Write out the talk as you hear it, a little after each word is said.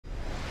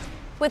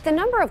With the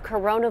number of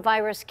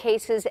coronavirus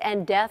cases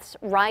and deaths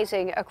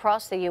rising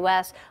across the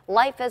U.S.,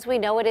 life as we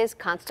know it is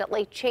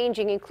constantly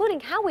changing, including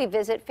how we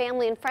visit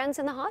family and friends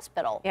in the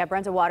hospital. Yeah,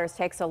 Brenda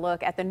takes a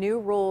look at the new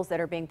rules that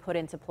are being put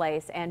into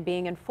place and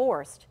being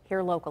enforced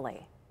here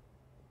locally.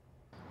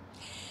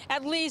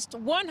 At least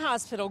one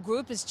hospital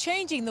group is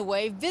changing the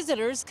way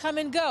visitors come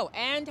and go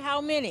and how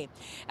many.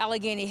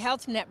 Allegheny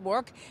Health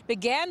Network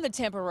began the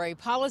temporary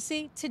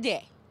policy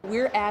today.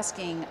 We're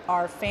asking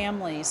our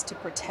families to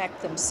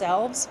protect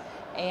themselves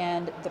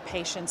and the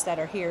patients that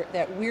are here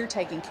that we're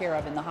taking care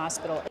of in the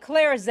hospital.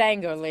 Claire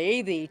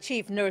Zangerly, the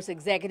chief nurse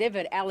executive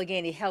at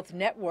Allegheny Health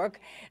Network,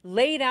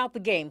 laid out the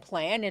game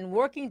plan in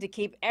working to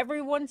keep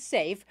everyone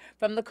safe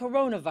from the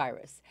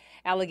coronavirus.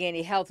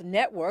 Allegheny Health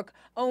Network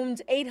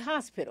owns 8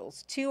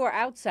 hospitals. 2 are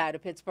outside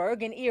of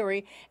Pittsburgh in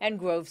Erie and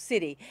Grove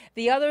City.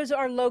 The others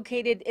are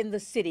located in the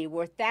city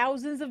where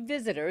thousands of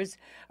visitors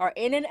are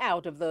in and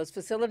out of those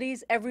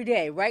facilities every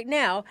day. Right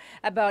now,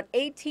 about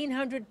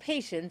 1,800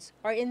 patients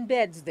are in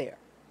beds there.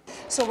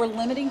 So we're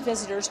limiting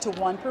visitors to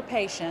 1 per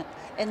patient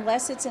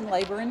unless it's in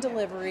labor and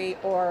delivery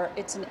or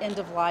it's an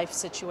end-of-life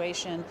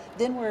situation.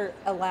 Then we're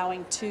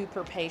allowing 2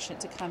 per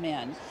patient to come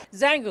in.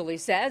 Zangerly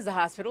says the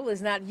hospital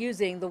is not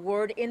using the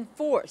word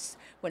enforce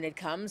when it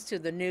comes to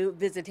the new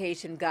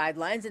visitation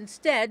guidelines.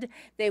 Instead,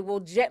 they will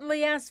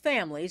gently ask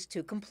families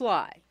to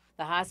comply.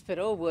 The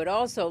hospital would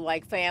also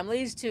like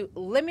families to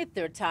limit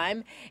their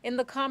time in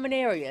the common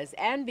areas,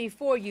 and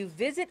before you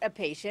visit a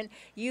patient,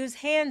 use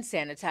hand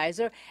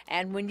sanitizer,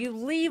 and when you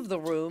leave the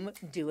room,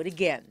 do it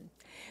again.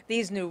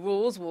 These new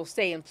rules will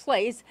stay in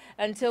place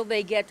until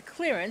they get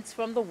clearance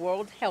from the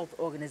World Health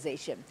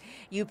Organization.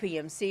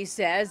 UPMC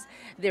says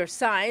there are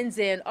signs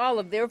in all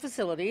of their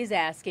facilities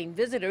asking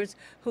visitors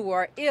who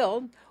are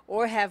ill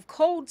or have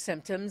cold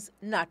symptoms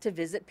not to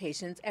visit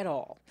patients at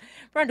all.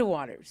 Brenda,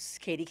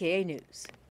 KDKA News.